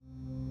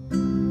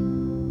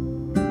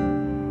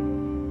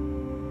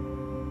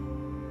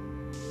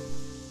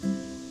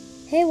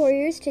Hey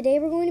Warriors, today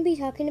we're going to be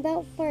talking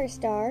about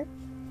Firestar.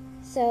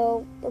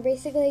 So, we're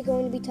basically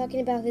going to be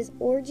talking about his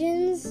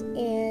origins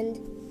and,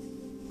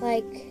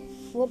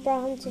 what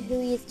brought him to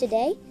who he is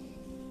today.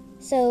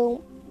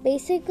 So,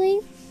 basically,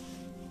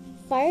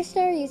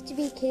 Firestar used to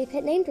be a kitty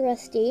pet named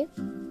Rusty.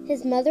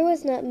 His mother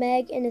was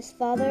Nutmeg and his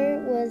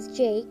father was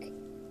Jake.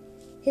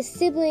 His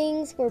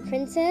siblings were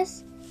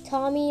Princess,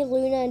 Tommy,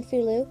 Luna, and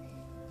Fulu.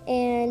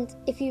 And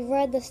if you've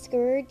read the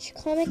Scourge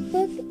comic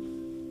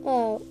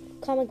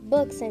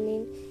books,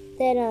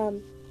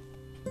 then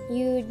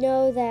you'd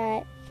know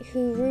that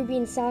who Ruby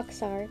and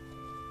Socks are.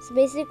 So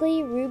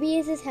basically, Ruby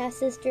is his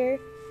half-sister,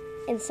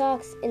 and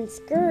Socks and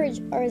Scourge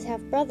are his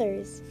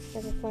half-brothers,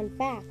 as a fun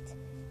fact.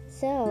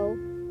 So,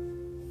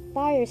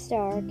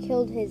 Firestar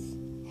killed his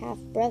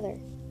half-brother.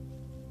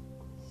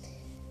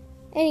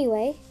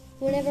 Anyway,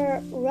 whenever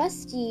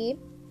Rusty,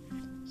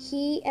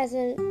 he as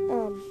a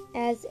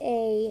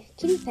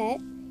kitty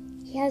pet,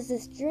 he has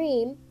this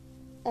dream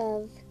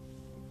of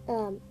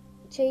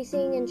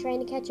chasing and trying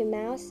to catch a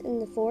mouse in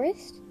the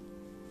forest.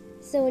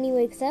 So when he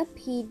wakes up,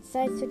 he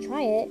decides to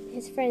try it.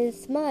 His friend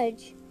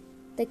Smudge,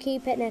 the kitty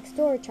pet next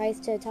door, tries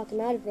to talk him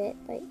out of it,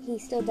 but he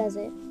still does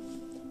it.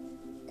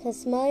 Because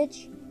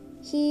Smudge,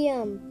 he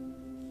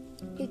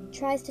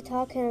tries to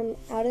talk him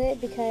out of it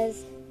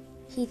because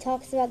he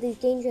talks about these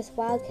dangerous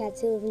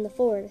wildcats who live in the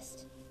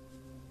forest,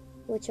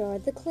 which are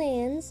the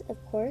clans, of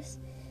course.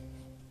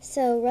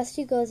 So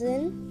Rusty goes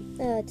in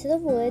to the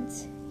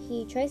woods.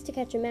 He tries to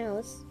catch a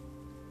mouse,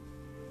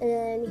 and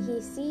then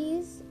he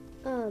sees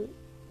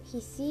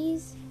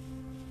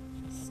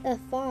a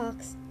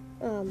fox,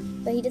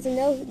 but he doesn't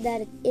know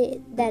that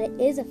it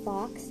is a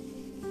fox.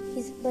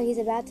 He's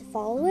about to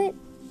follow it,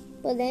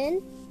 but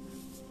then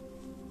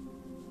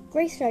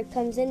Graystripe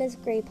comes in as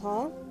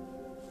Graypaw.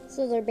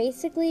 So they're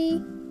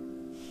basically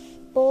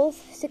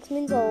both 6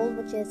 months old,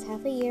 which is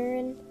half a year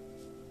in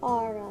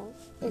our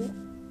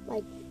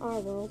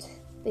world,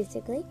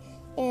 basically.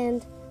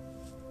 And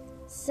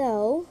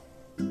so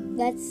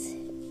that's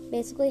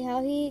basically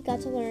how he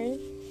got to learn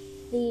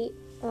who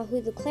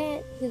the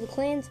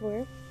clans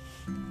were.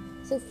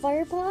 So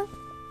Firepaw,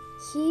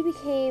 he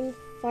became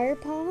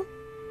Firepaw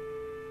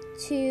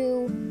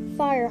to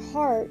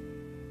Fireheart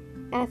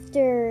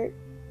after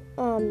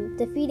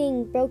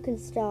defeating Broken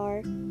Star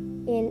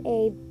in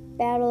a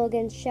battle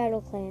against Shadow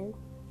Clan.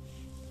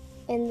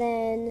 And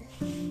then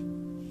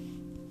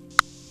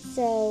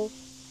so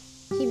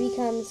he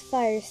becomes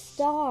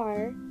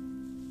Firestar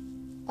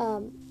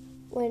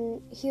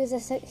when he's the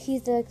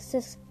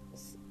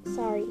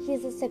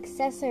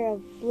successor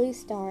of Blue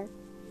Star,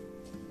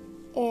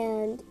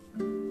 and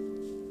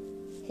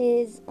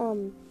his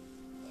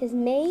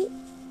mate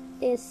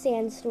is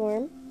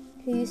Sandstorm,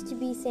 who used to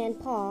be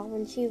Sandpaw.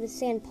 When she was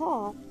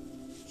Sandpaw,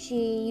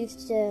 she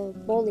used to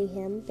bully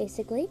him,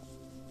 basically.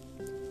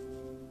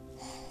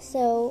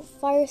 So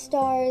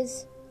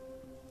Firestar's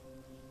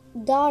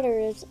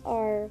daughters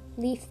are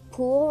Leaf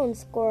Pool and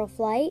Squirrel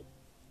Flight,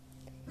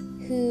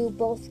 who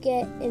both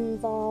get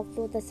involved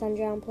with the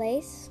Sundrown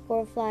Place.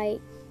 Squirrel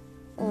Flight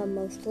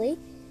mostly.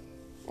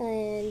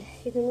 And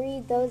you can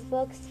read those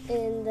books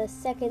in the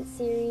second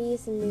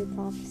series, New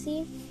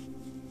Prophecy.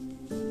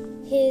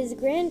 His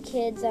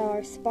grandkids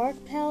are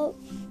Sparkpelt,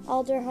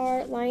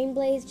 Alderheart,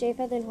 Lionblaze,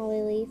 Jayfeather, and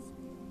Hollyleaf.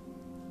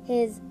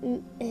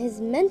 His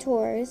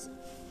mentors,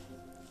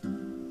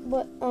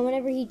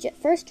 whenever he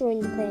first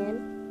joined the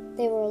clan,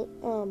 they were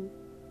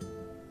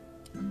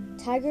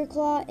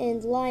Tigerclaw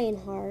and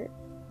Lionheart.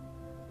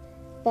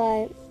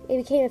 But it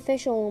became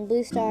official when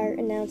Blue Star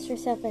announced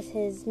herself as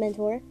his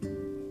mentor.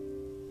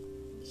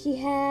 He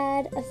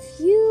had a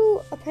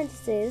few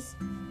apprentices.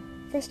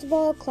 First of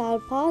all,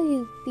 Cloudpaw,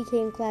 who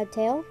became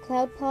Cloudtail.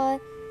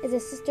 Cloudpaw is a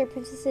sister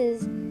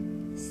princess's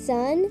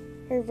son,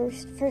 her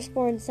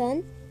firstborn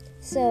son.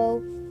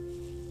 So,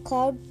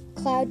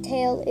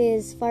 Cloudtail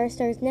is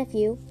Firestar's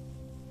nephew.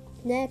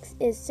 Next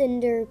is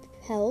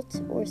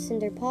Cinderpelt, or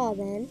Cinderpaw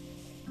then.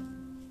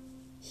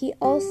 He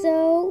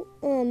also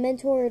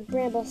mentored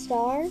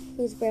Bramblestar,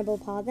 who's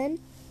Bramblepaw then.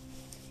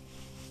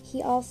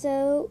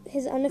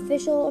 His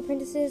unofficial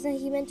apprentices that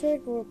he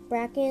mentored were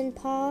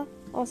Brackenpaw,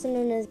 also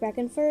known as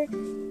Brackenfur,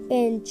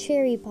 and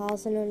Cherrypaw,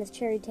 also known as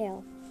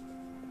Cherrytail.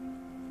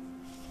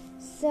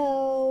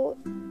 So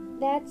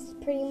that's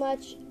pretty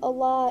much a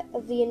lot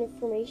of the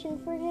information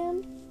for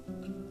him.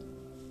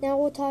 Now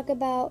we'll talk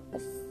about a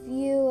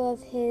few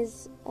of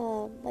his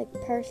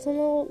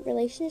personal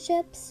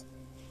relationships.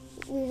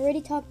 We've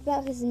already talked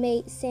about his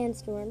mate,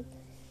 Sandstorm.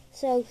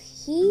 So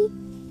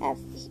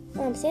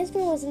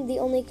Sandstorm wasn't the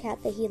only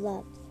cat that he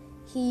loved.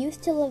 He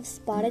used to love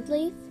Spotted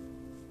Leaf,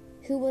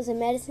 who was a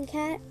medicine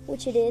cat,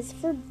 which it is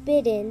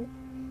forbidden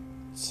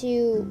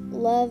to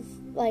love,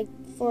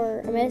 for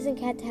a medicine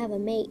cat to have a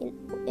mate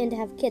and to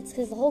have kids,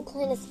 because the whole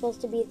clan is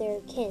supposed to be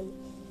their kin.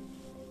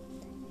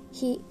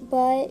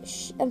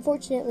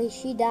 Unfortunately,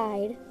 she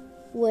died,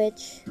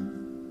 which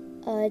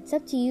it's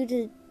up to you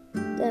to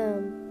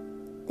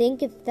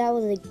think if that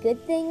was a good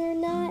thing or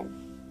not,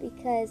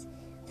 because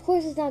of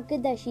course it's not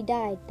good that she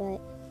died, but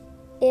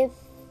if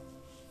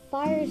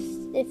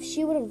if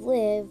she would have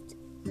lived,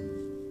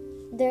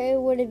 it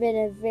would have been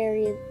a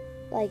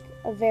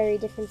very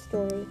different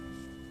story.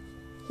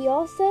 He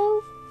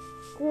also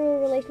grew a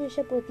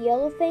relationship with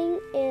Yellowfang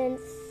and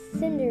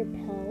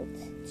Cinderpelt,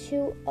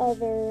 two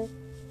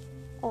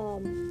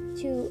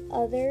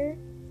other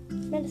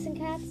medicine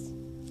cats.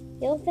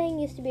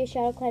 Yellowfang used to be a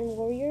Shadow Clan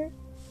warrior,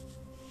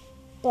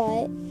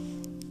 but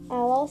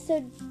I'll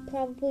also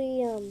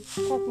probably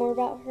talk more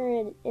about her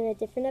in a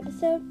different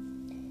episode.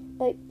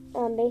 But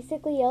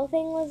basically,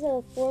 Yellowfang was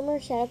a former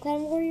Shadow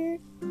Clan warrior,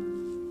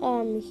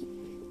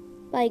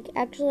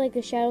 actually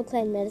a Shadow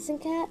Clan medicine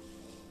cat,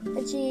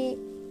 and she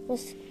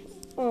was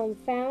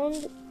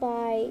found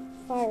by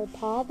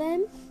Firepaw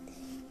then,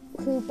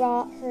 who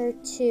brought her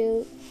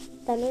to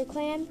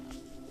ThunderClan,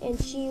 and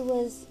she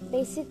was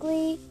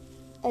basically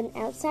an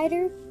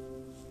outsider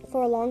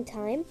for a long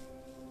time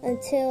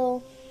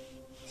until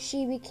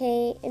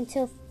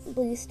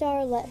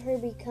Bluestar let her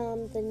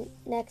become the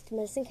next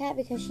medicine cat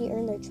because she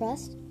earned their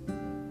trust.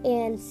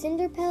 And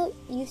Cinderpelt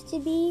used to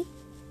be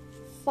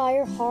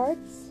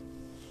Fireheart's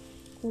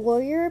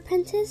warrior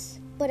apprentice,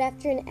 but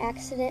after an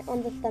accident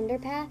on the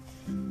Thunderpath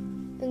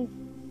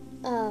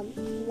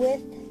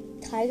with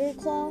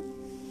Tigerclaw,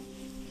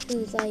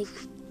 who's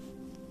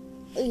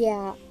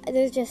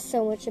there's just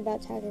so much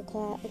about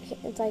Tigerclaw.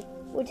 It's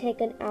would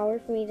take an hour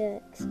for me to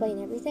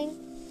explain everything.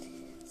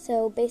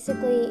 So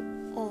basically,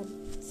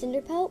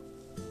 Cinderpelt,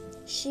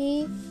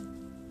 she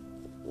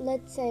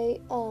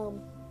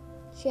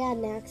had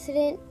an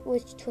accident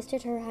which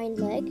twisted her hind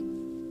leg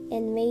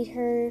and made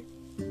her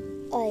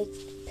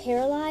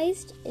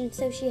paralyzed, and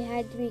so she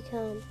had to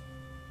become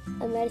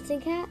a medicine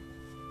cat.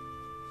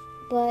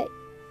 But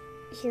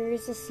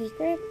here's a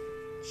secret: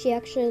 she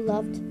actually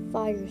loved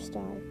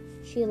Firestar.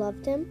 She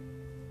loved him,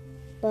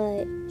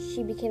 but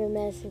she became a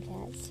medicine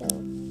cat. So,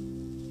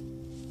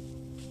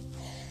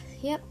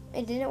 yep,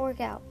 it didn't work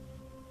out.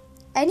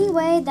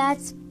 Anyway,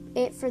 that's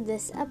it for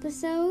this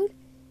episode.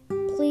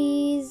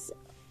 Please,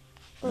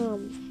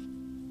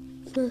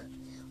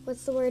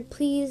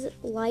 Please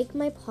like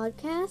my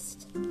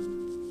podcast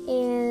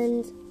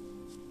and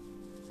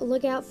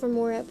look out for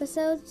more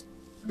episodes.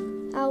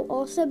 I'll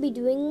also be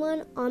doing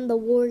one on the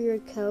Warrior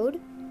Code.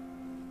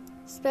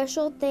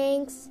 Special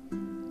thanks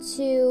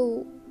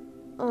to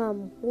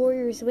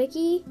Warriors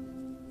Wiki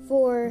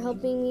for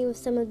helping me with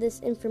some of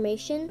this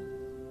information.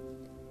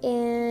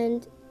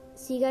 And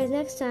see you guys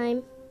next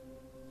time.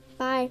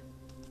 Bye.